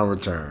podcast when I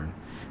return.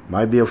 It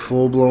might be a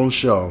full blown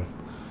show.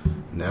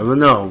 Never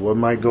know what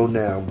might go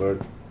down,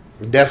 but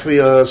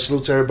definitely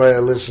salute to everybody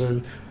that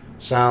listen.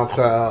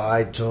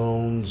 SoundCloud,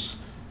 iTunes,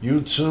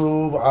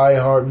 YouTube,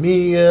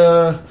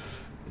 iHeartMedia,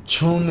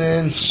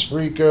 TuneIn,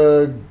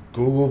 Spreaker,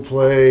 Google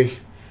Play,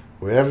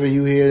 wherever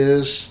you hear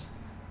this.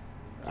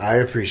 I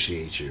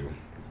appreciate you.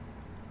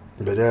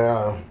 But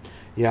yeah,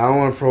 I don't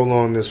want to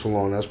prolong this for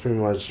long. That's pretty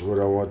much what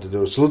I want to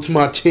do. Salute to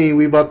my team.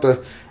 We about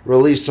to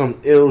release some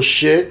ill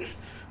shit.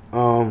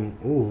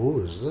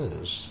 Who is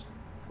this?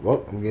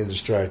 Well, I'm getting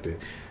distracted.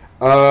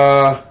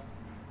 To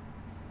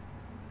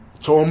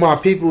all my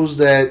peoples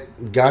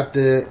that got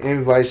the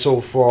invite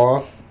so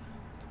far,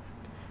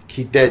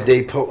 keep that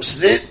day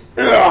posted.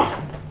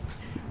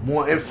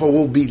 More info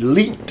will be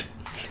leaked.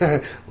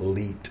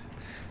 Leaked.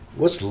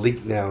 What's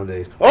leaked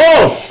nowadays?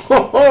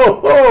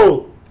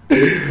 Oh!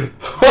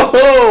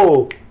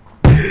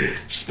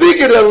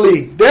 Speaking of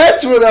leak,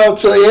 that's what I'll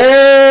tell you.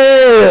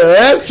 Yeah,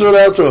 that's what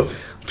I'll tell you.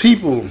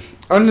 People,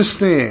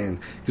 understand.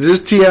 Because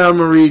this T.I.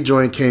 Marie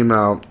joint came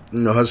out. You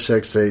know, her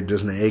sex tape,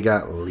 this and that. It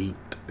got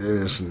leaked.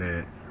 This and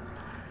that.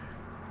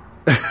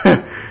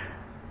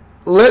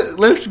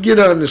 Let's get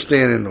an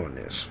understanding on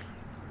this.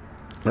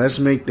 Let's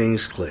make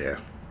things clear.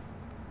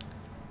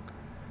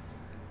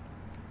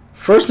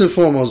 First and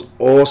foremost,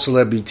 all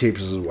celebrity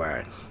tapes is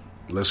whack.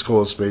 Let's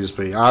call it spade a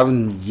spade. I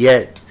haven't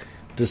yet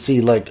to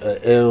see like a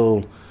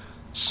ill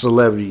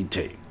celebrity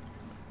tape.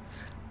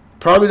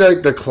 Probably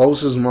like the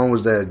closest one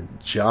was that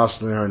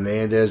Jocelyn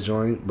Hernandez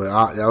joint,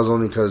 but that was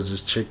only because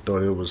this chick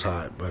thought it was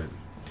hot. But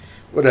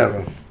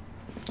whatever.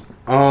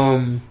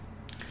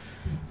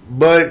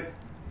 But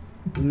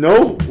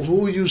know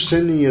who you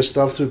sending your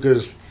stuff to,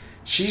 because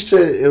she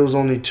said it was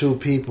only 2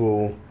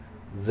 people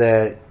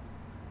that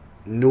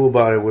knew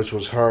about it, which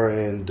was her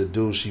and the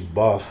dude she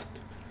buffed.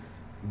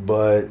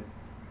 But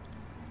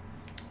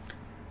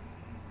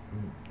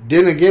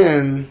then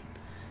again,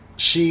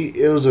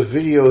 it was a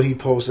video he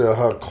posted of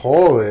her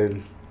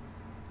calling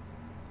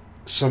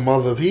some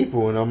other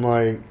people, and I'm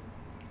like,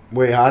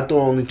 wait, I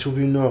thought only 2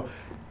 people know.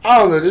 I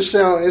don't know. It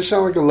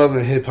sound like a Love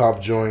and Hip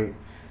Hop joint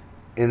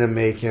in the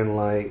making.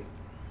 Like,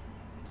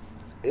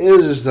 it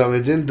was just dumb.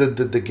 And then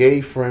the gay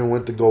friend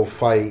went to go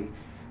fight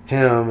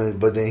him,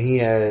 but then he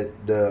had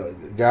the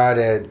guy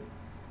that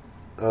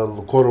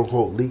quote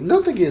unquote leaked.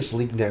 Nothing gets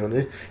leaked down.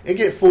 It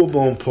get full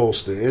blown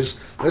posted. Let's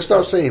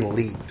stop saying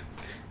leaked.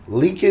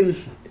 Leaking,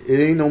 it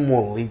ain't no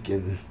more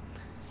leaking.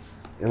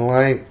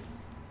 And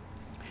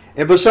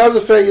besides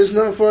the fact, it's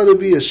nothing for her to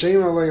be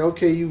ashamed of. Like,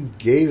 okay, you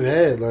gave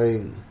head.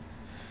 Like,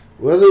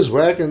 whether it's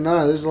whack or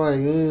not, it's like,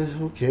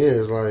 who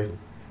cares? Like,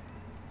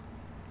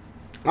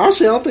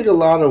 Honestly, I don't think a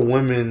lot of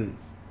women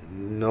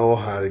know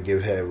how to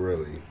give head,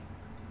 really.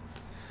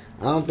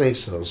 I don't think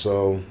so.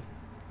 So,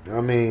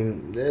 I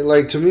mean,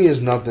 like, to me, it's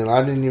nothing.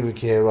 I didn't even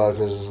care about it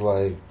because it's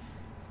like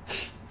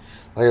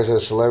I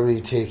said, celebrity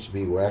tapes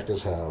be whack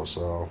as hell.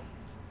 So,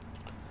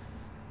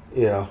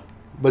 yeah.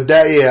 But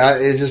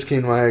it just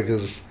came to my head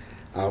because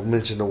I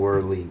mentioned the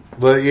word leap.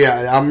 But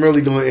yeah, I'm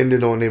really going to end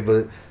it on it.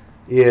 But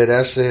yeah,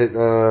 that's it.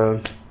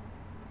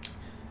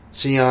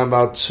 See you in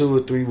about 2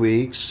 or 3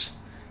 weeks.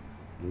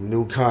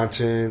 New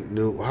content.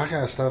 I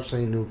gotta stop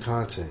saying new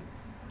content.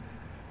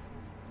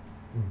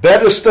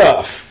 Better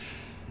stuff.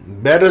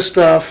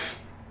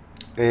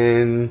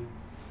 And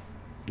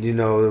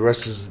the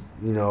rest is,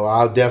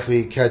 I'll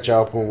definitely catch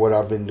up on what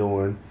I've been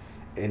doing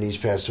in these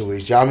past 2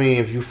 weeks. I mean,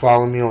 if you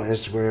follow me on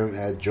Instagram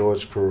at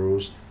George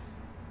Crews,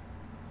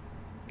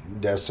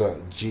 that's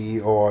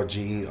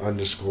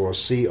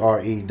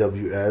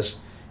GEORGE_CREWS.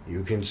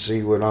 You can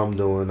see what I'm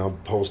doing. I'm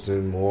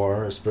posting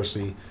more,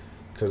 especially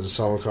because the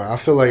summer coming. I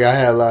feel like I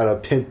had a lot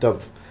of pent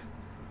up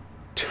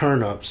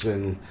turn-ups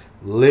and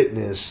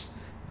litness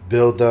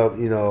build up,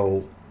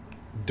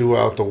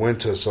 throughout the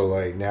winter. So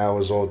like now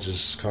it's all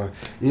just kind of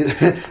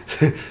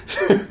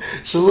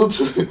salute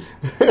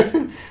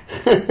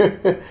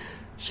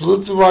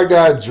to my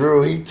guy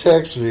Drew. He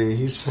texted me.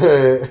 He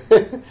said,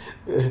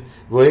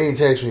 well, he didn't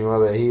text me, my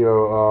bad. He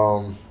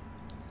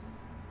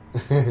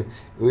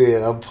yeah,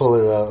 I'll pull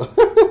it up.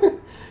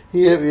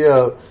 He hit me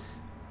up.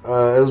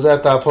 It was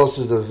after I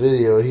posted the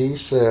video. He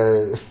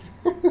said,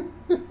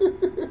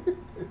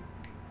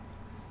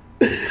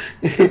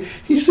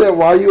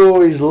 "Why you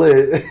always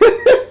lit?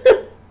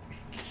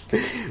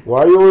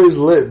 Why you always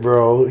lit,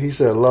 bro?" He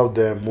said, "Love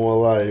that, more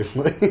life."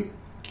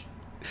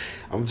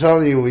 I'm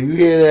telling you, when you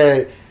hear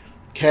that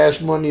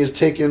Cash Money is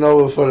taking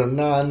over for the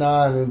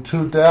 99 and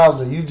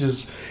 2000, you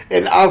just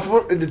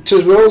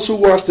to those who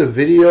watched the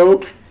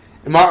video,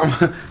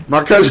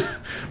 my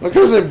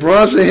cousin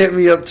Bronson hit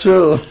me up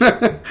too.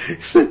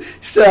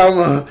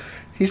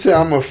 He said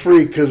I'm a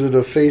freak because of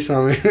the face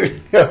I'm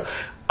in.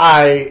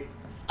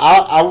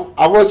 I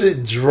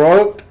wasn't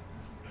drunk.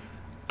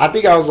 I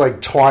think I was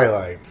like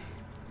Twilight.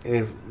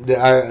 And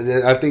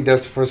I think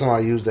that's the first time I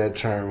used that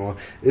term.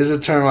 It's a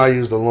term I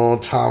used a long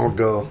time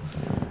ago.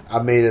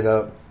 I made it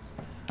up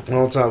a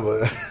long time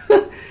ago.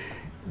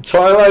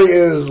 Twilight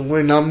is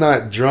when I'm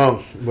not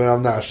drunk, when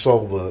I'm not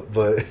sober.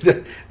 But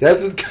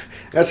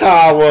that's how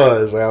I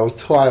was. Like, I was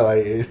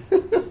Twilight.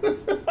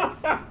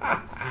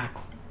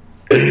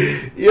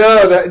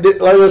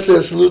 Like I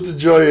said, salute to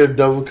Joy and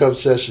Double Cup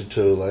Session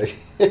too. Like,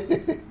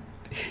 that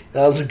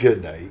was a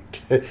good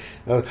night.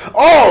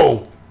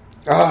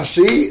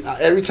 See,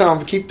 every time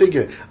I keep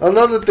thinking.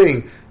 Another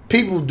thing,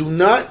 people do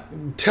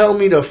not tell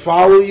me to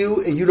follow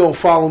you and you don't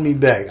follow me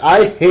back.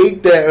 I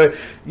hate that.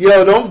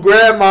 Don't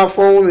grab my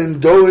phone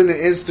and go into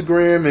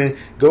Instagram and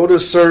go to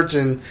search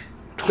and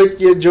click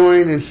your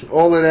joint and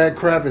all of that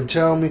crap and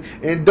tell me.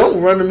 And don't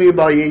run to me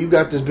about, you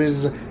got this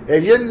business.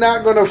 If you're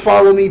not going to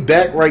follow me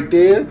back right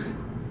there,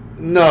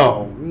 I'm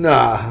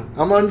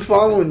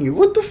unfollowing you.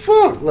 What the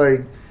fuck?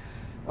 Like,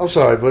 I'm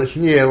sorry, but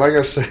yeah, like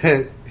I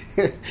said,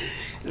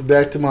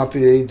 back to my PA,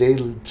 they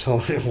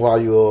told me why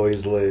you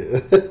always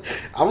lit.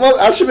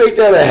 I should make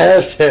that a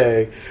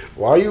hashtag.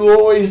 Why you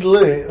always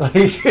lit? Like,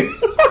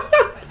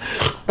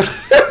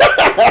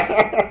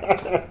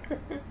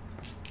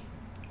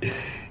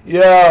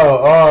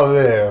 oh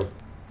man.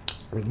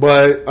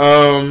 But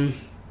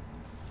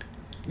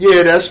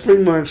that's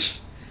pretty much.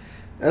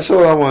 That's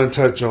all I want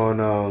to touch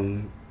on.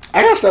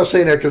 I gotta stop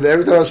saying that because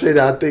every time I say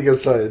that, I think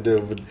it's something to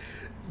do. But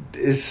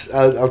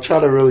I'll try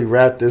to really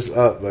wrap this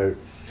up, but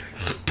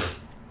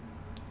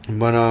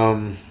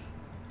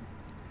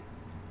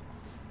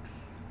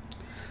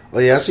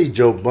I see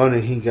Joe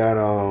Budden. He got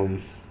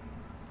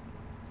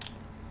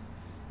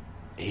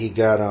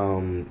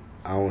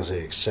I won't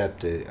say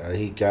accepted.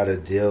 He got a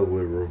deal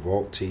with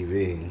Revolt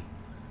TV.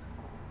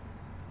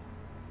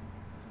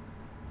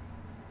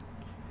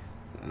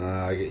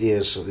 I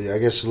guess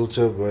salute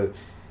to it, but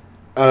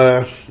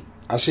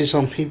I see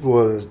some people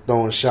are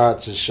throwing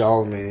shots at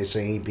Charlamagne and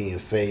saying he being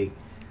fake.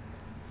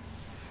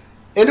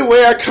 In a way,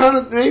 it kind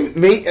of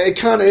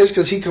is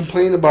because he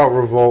complained about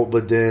Revolt,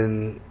 but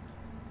then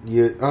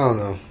I don't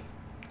know.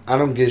 I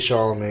don't get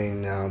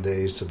Charlamagne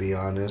nowadays, to be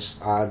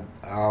honest. I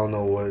don't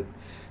know what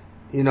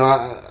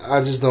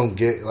I just don't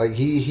get. Like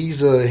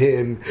he's a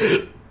hit and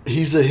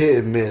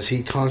miss.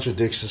 He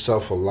contradicts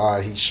himself a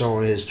lot. He's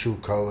showing his true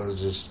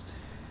colors. Just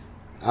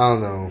I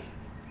don't know.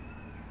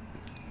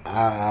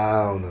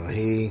 I don't know.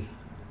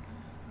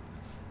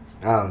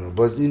 I don't know,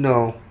 but he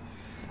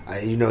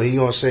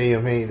gonna say,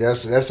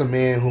 that's a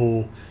man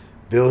who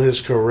built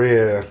his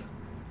career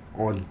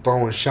on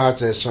throwing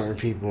shots at certain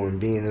people and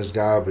being this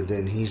guy, but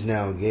then he's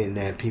now getting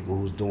at people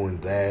who's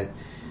doing that.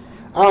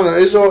 I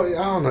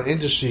don't know.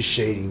 Industry's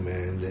shady,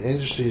 man. The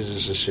industry is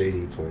just a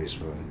shady place,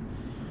 but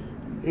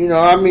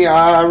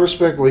I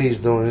respect what he's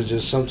doing. It's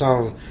just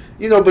sometimes,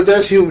 but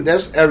that's human.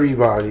 That's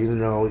everybody.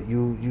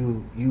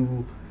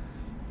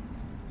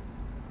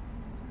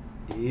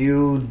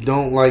 you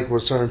don't like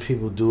what certain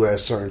people do at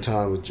certain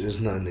times, which is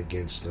nothing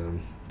against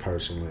them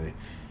personally.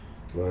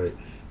 But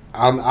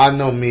I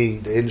know me,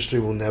 the industry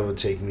will never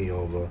take me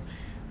over.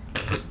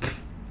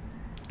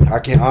 I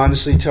can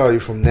honestly tell you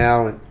from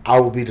now, I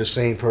will be the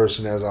same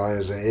person as I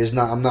am. It's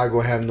not. I'm not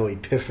gonna have no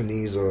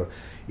epiphanies or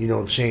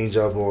change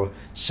up or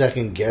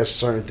second guess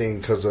certain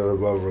things because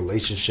of a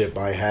relationship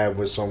I have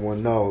with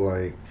someone. No,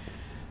 like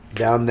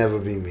that'll never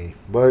be me.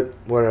 But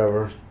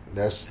whatever.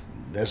 That's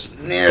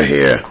near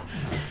here.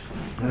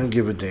 I don't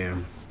give a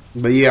damn.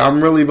 But yeah,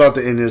 I'm really about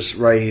to end this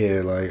right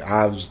here. Like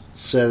I've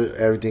said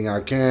everything I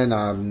can.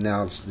 I've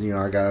announced.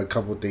 I got a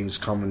couple things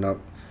coming up.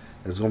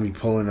 It's going to be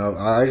pulling up.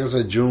 Like I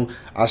said, June.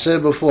 I said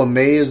it before,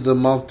 May is the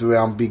month where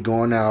I'll be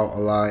going out a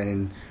lot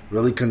and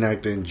really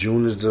connecting.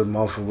 June is the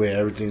month where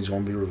everything's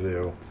going to be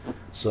revealed.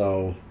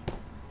 So,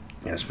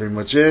 that's pretty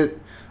much it.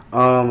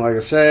 Like I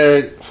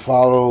said,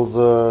 follow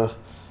the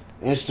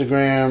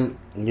Instagram.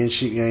 Yin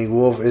Yang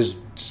Wolf is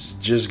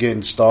just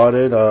getting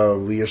started.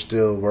 We are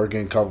still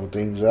working a couple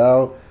things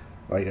out.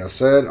 Like I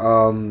said,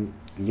 Yin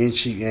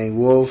Yang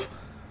Wolf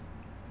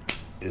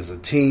is a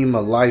team,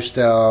 a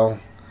lifestyle.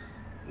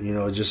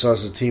 Just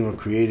us, a team of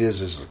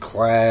creators. It's a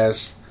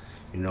class.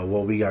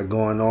 What we got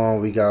going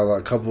on. We got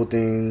a couple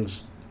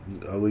things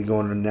we're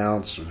going to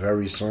announce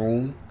very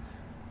soon.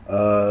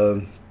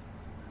 Kind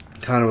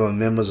of a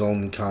members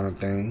only kind of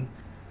thing.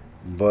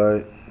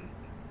 But,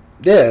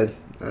 yeah,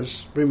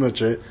 that's pretty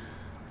much it.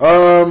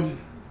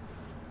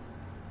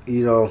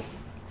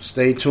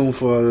 Stay tuned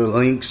for the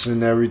links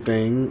and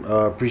everything.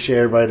 Appreciate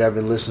everybody that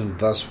been listening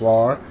thus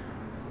far.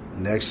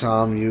 Next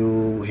time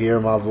you hear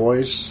my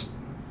voice,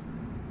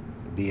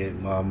 be it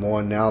more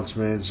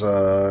announcements,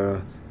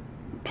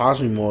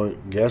 possibly more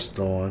guests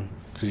on.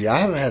 Because I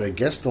haven't had a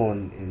guest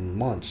on in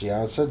months.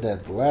 I said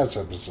that the last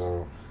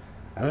episode.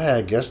 I haven't had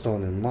a guest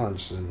on in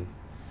months, and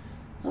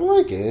I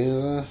like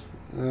it.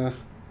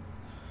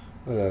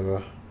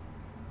 Whatever.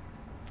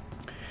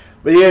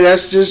 But yeah,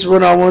 that's just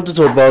what I wanted to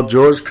talk about.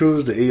 George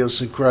Crews, the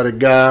Idiosyncratic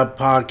Guy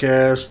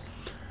podcast.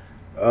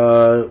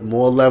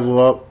 More level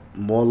up,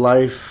 more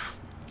life.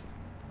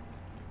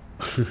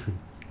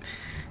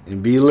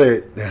 And be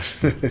lit.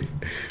 That's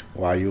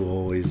why you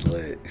always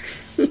lit.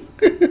 Yo,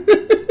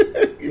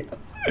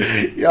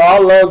 I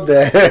love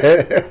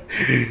that.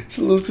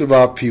 Salute to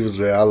my peoples,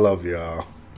 man. I love y'all.